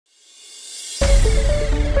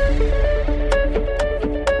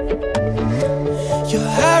Your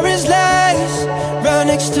hair is lace right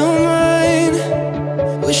next to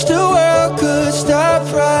mine. Wish the world could stop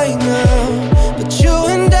right now, but you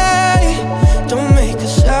and I don't make a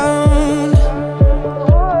sound.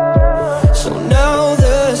 So now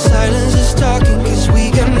the silence is talking, cause we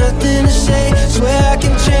got nothing to say. Swear I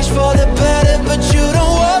can change for the better, but you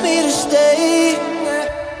don't want me to stay.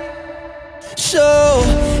 So,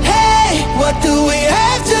 hey, what do we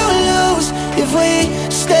have to lose if we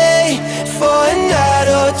stay for a night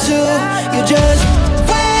or two? You just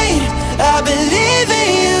wait, I believe in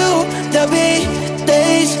you. There'll be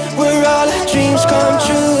days where all our dreams come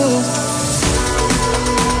true.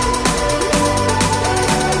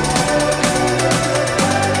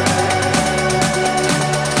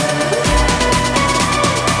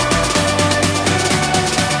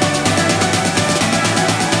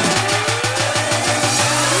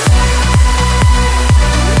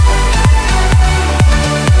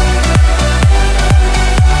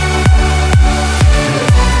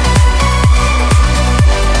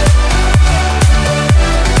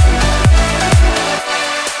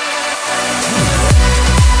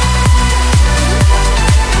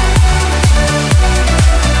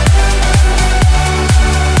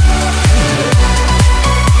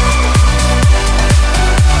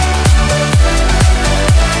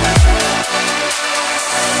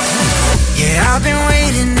 I've been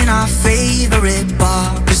waiting in our favorite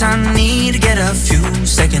bar, cause I need to get a few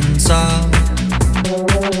seconds off.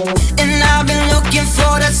 And I've been looking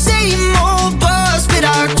for that same old buzz.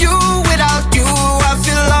 Without you, I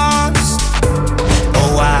feel lost.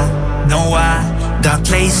 Oh, I know I got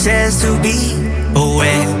places to be, but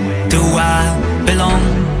where do I belong?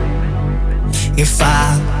 If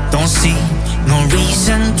I don't see no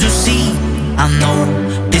reason to see, I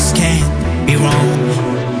know this can't be wrong.